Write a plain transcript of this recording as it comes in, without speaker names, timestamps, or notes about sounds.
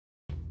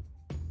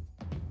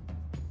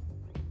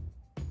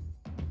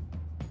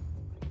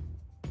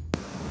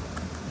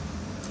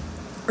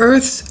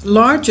Earth's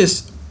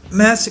largest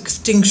mass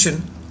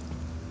extinction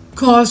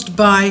caused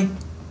by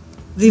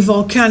the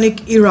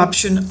volcanic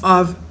eruption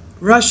of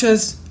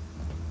Russia's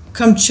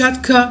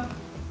Kamchatka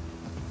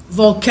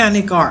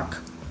volcanic arc.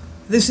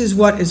 This is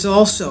what is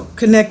also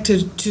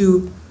connected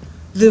to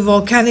the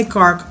volcanic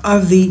arc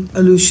of the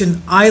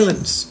Aleutian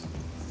Islands.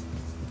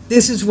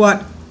 This is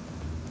what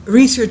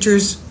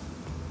researchers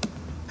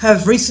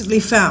have recently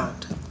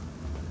found.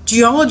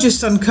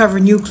 Geologists uncover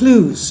new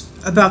clues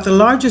about the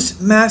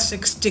largest mass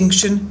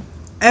extinction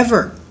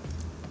ever.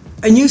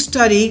 A new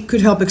study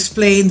could help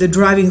explain the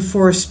driving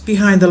force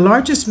behind the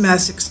largest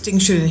mass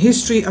extinction in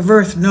history of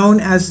Earth, known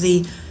as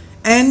the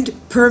End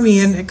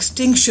Permian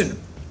Extinction.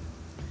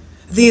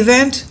 The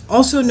event,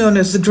 also known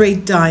as the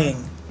Great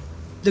Dying.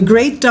 The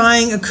Great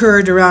Dying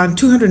occurred around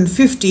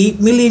 250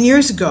 million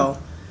years ago,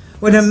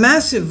 when a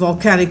massive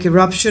volcanic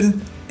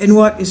eruption in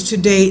what is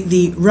today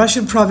the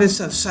Russian province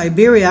of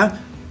Siberia.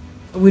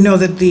 We know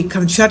that the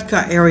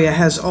Kamchatka area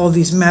has all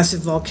these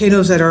massive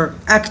volcanoes that are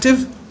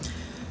active.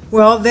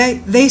 Well,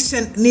 they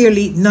sent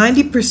nearly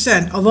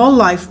 90% of all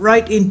life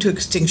right into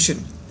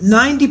extinction.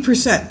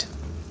 90%.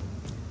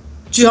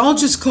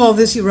 Geologists call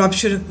this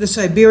eruption the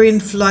Siberian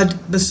flood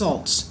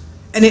basalts,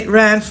 and it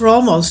ran for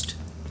almost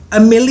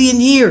 1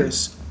 million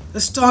years.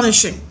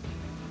 Astonishing.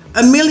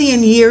 1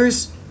 million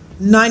years,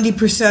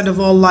 90% of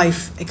all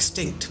life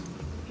extinct.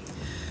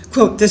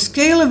 Quote, the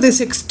scale of this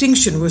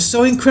extinction was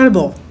so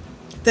incredible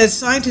that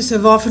scientists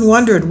have often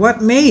wondered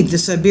what made the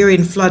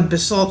Siberian flood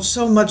basalt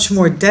so much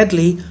more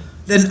deadly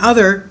than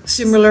other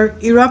similar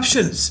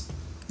eruptions.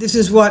 This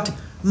is what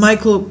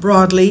Michael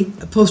Broadley,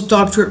 a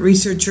postdoctorate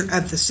researcher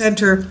at the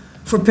Center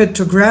for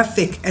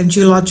Petrographic and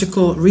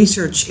Geological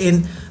Research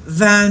in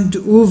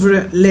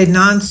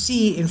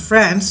Vand'Ouvre-les-Nancy in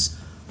France,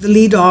 the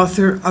lead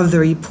author of the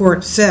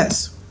report,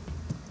 says.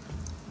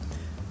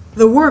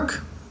 The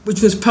work,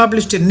 which was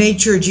published in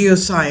Nature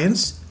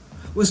Geoscience,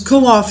 was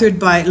co-authored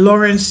by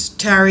Lawrence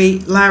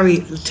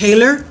Larry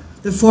Taylor,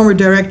 the former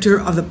director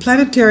of the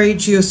Planetary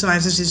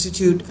Geosciences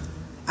Institute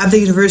at the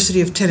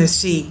University of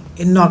Tennessee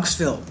in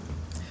Knoxville.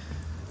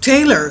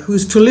 Taylor,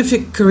 whose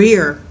prolific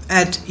career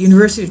at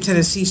University of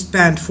Tennessee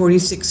spanned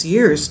 46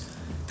 years,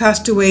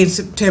 passed away in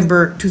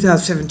September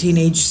 2017,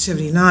 aged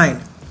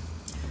 79.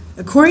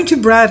 According to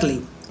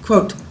Bradley,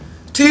 quote,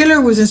 Taylor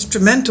was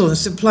instrumental in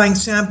supplying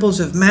samples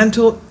of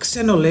mantle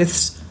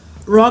xenoliths,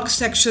 rock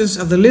sections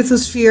of the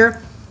lithosphere,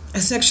 a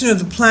section of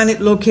the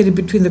planet located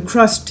between the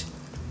crust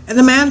and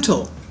the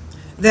mantle,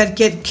 that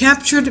get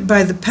captured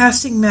by the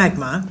passing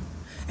magma,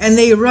 and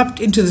they erupt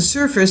into the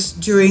surface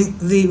during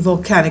the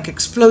volcanic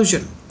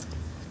explosion.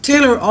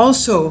 Taylor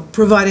also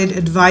provided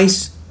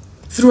advice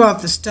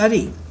throughout the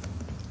study.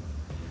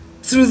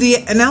 Through the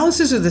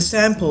analysis of the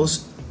samples,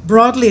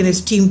 Broadley and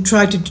his team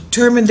tried to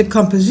determine the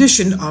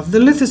composition of the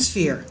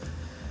lithosphere.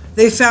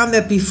 They found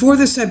that before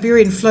the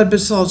Siberian flood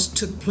basalts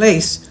took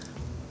place,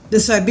 the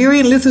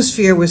Siberian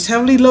lithosphere was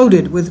heavily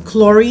loaded with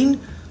chlorine,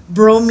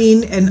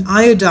 bromine, and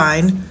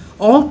iodine,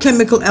 all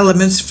chemical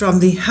elements from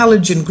the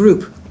halogen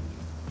group.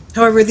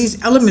 However,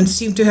 these elements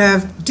seem to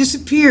have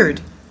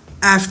disappeared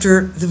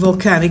after the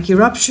volcanic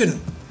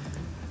eruption.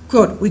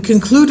 Quote, we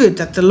concluded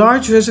that the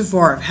large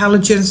reservoir of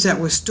halogens that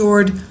was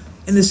stored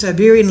in the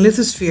Siberian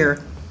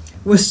lithosphere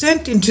was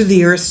sent into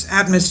the Earth's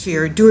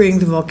atmosphere during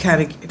the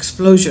volcanic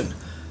explosion,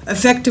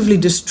 effectively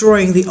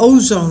destroying the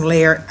ozone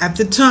layer at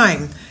the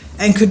time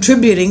and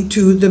contributing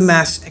to the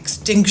mass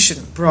extinction,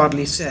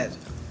 Broadley said.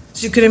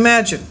 So you can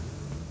imagine,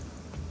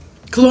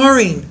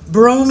 chlorine,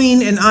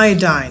 bromine, and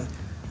iodine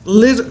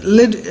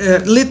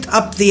lit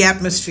up the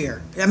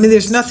atmosphere. I mean,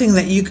 there's nothing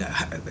that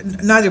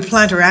neither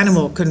plant or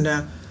animal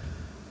can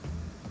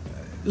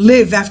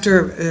live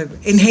after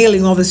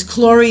inhaling all this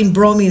chlorine,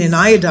 bromine, and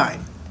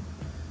iodine.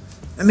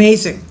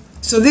 Amazing.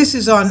 So this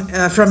is on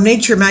from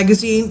Nature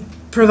magazine,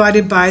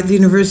 provided by the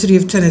University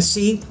of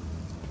Tennessee,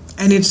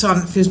 and it's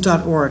on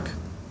phys.org.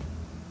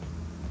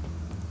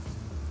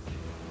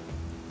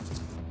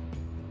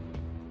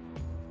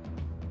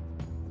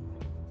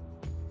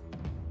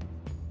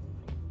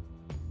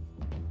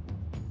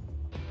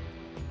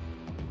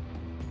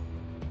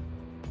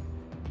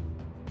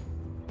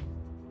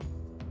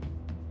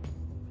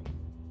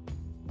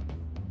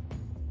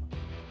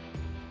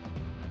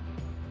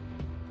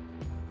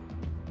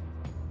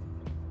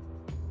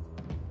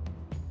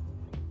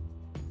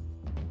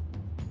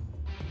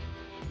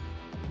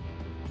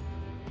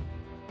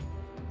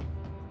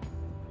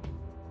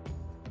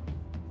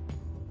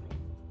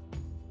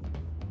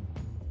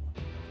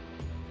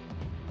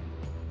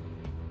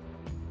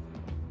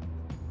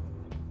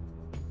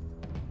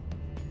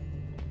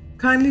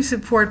 Kindly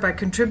support by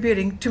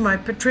contributing to my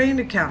Patreon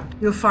account.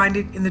 You'll find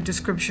it in the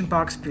description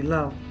box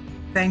below.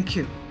 Thank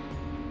you.